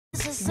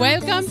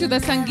Welcome to the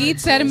Sangeet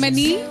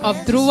ceremony of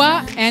Dhruva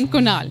and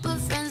Kunal.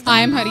 I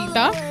am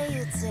Harita.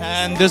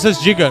 And this is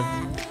Jigar.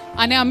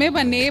 And અમે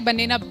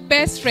બંનેના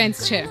best friends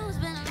છે.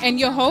 And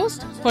your host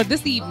for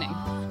this evening.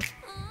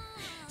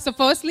 So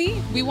firstly,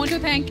 we want to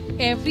thank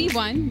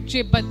everyone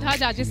જે બધા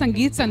જ આજે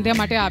સંગીત સંધ્યા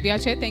માટે આવ્યા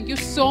છે. Thank you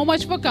so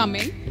much for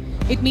coming.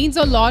 It means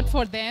a lot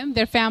for them,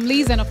 their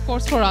families, and of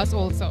course for us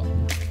also.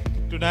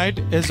 Tonight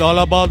is all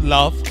about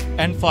love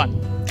and fun.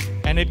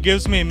 And it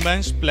gives me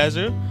immense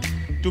pleasure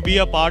to be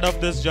a part of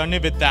this journey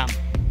with them.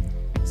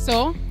 So,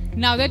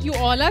 now that you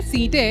all are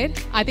seated,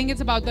 I think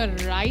it's about the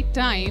right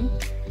time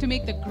to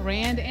make the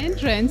grand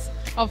entrance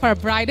of our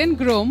bride and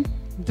groom,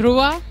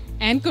 Dhruva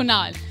and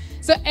Kunal.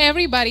 So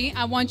everybody,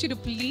 I want you to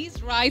please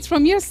rise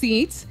from your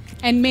seats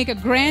and make a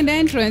grand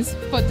entrance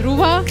for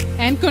Dhruva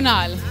and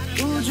Kunal.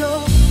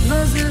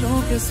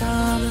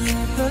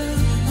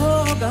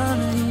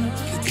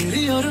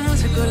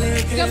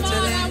 Come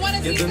on, I want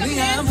to see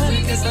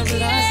some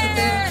dance in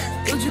the air.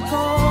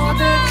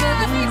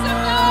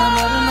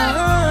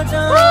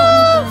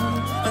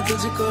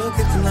 तुझको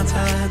कितना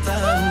चाहता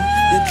हूँ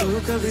ये तू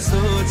कभी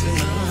सोच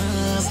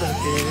ना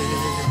सके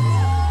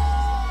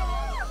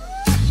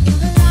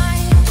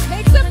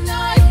Make some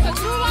noise for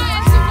Dhruva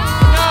and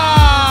Kunal.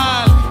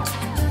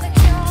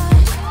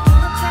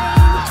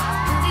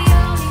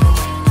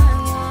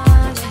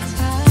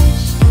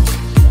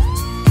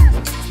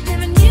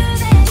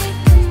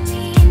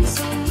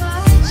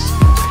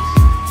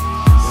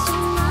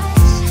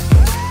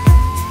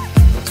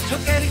 जो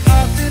तेरी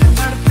खातिर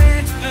मरते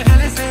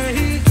पहले से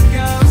ही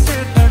क्या उसे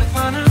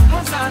तड़पाना ओ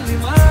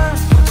जालिमा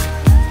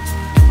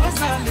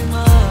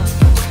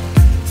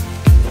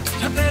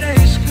जो तेरे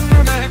इश्क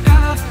में बहका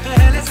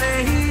पहले से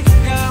ही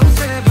क्या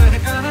उसे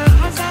बहकाना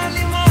ओ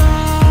जालिमा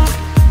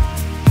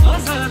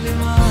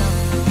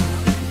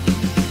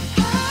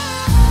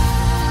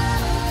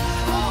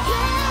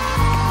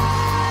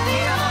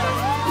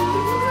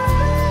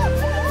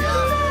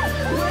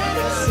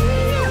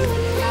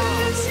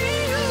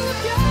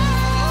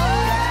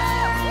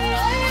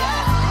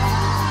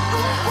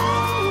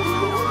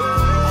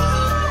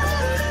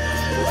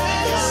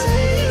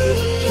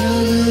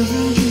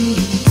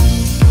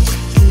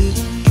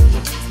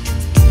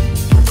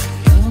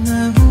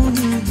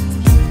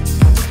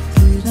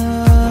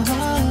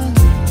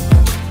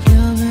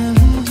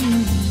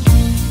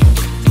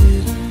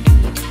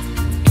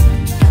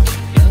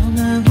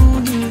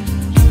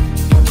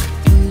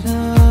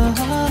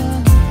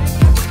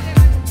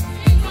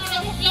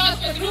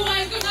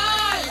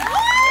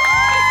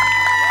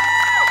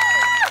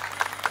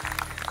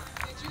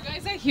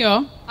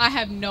Here, I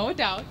have no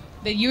doubt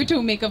that you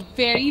two make a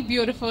very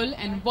beautiful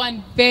and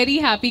one very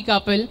happy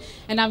couple,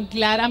 and I'm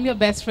glad I'm your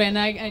best friend.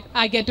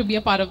 I get to be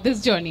a part of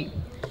this journey.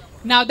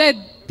 Now that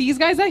these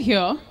guys are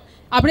here,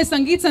 આપણે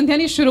સંગીત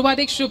સંધ્યાની શરૂઆત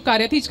એક શુભ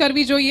કાર્યથી જ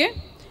કરવી જોઈએ.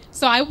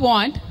 So I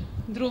want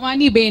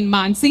ધ્રુવાની બેન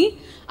માનસી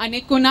અને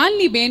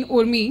કુનાલની બેન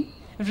ઉર્મી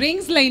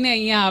rings લઈને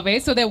અહીંયા આવે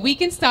so that we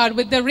can start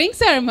with the ring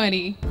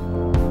ceremony.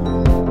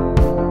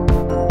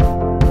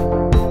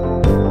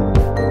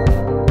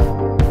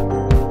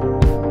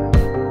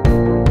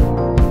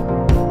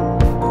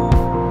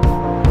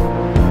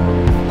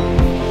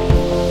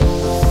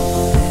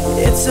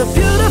 It's a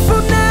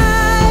beautiful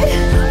night.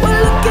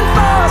 We're looking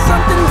for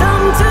something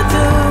dumb to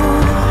do.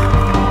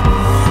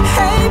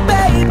 Hey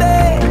baby,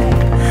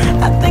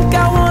 I think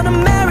I wanna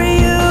marry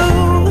you.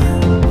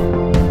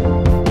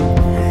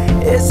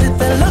 Is it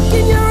the look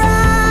in your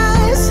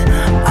eyes,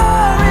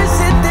 or is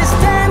it this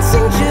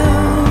dancing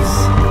juice?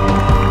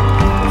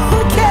 Who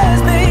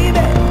cares,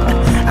 baby?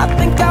 I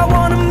think I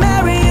wanna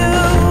marry you.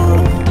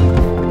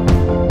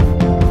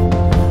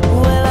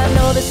 Well, I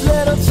know this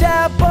little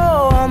chapel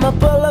on the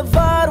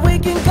boulevard. We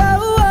can go.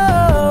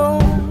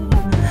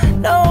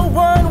 No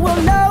one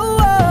will know.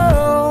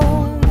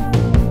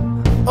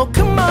 Oh,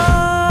 come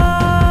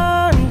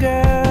on,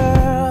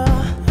 girl.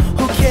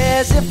 Who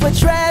cares if we're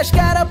trash?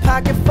 Got a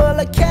pocket full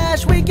of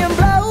cash we can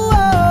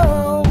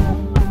blow.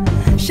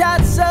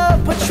 Shots of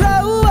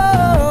Patrol.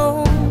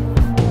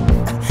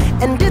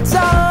 And it's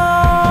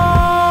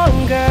on,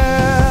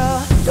 girl.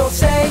 Don't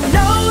say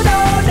no, no,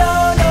 no,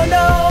 no,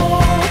 no.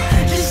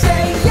 Just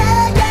say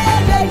yeah, yeah,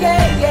 yeah,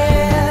 yeah,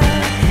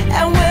 yeah.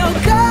 And we'll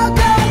go,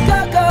 go, go,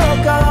 go,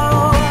 go.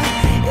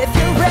 If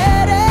you're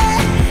ready,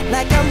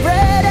 like I'm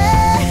ready.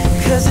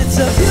 'Cause it's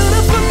a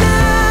beautiful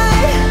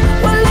night.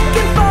 We're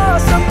looking for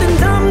something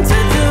dumb to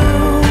do.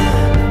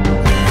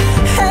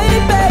 Hey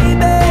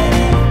baby,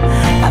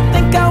 I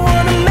think I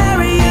wanna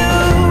marry you.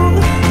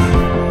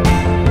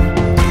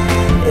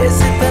 Is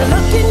it the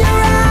look in your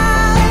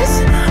eyes,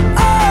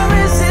 or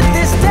is it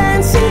this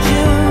dancing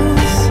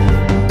juice?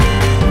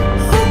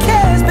 Who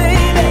cares,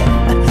 baby?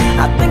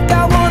 I think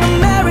I wanna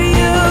marry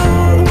you.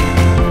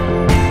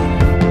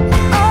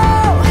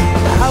 Oh,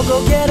 I'll go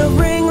get a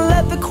ring,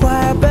 let the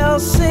choir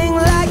bells sing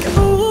like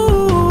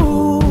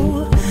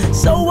ooh.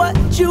 So what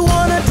you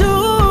wanna do?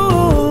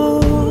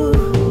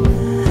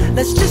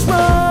 Let's just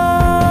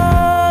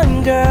run,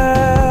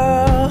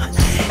 girl.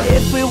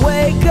 If we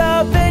wake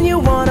up and you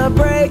wanna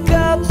break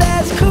up,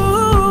 that's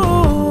cool.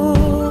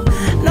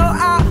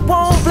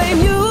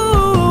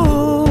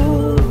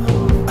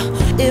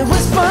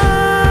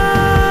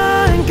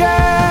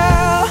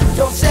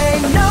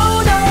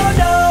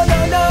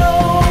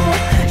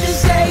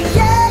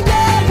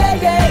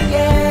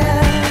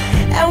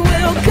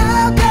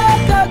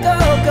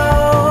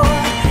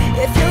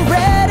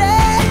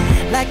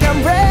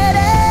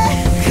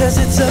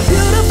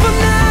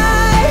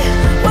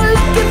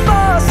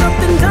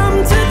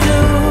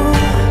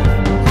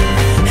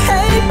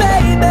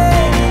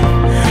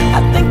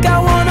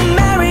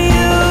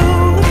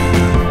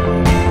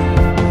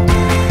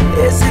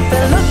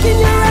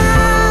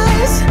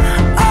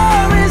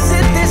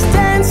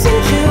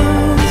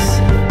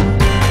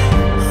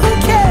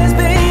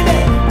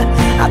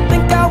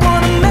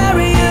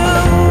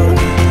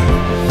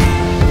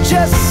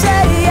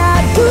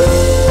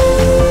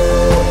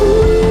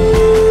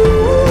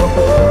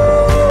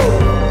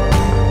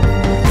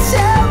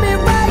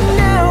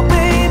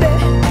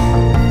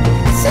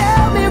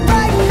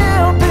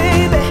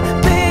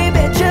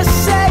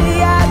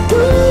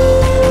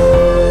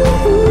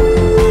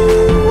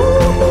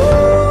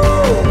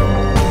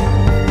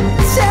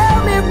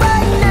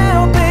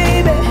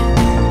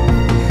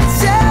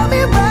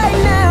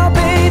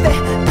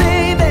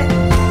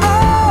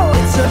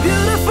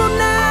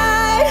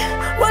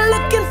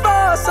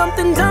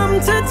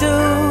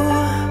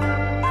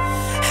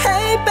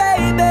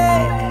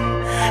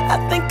 I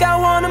think I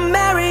wanna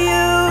marry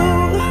you.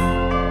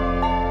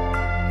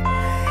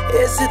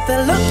 Is it the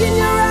look in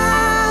your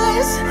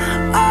eyes,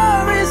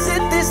 or is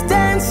it this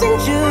dancing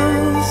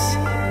juice?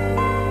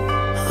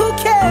 Who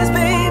cares,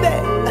 baby?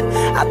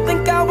 I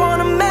think I want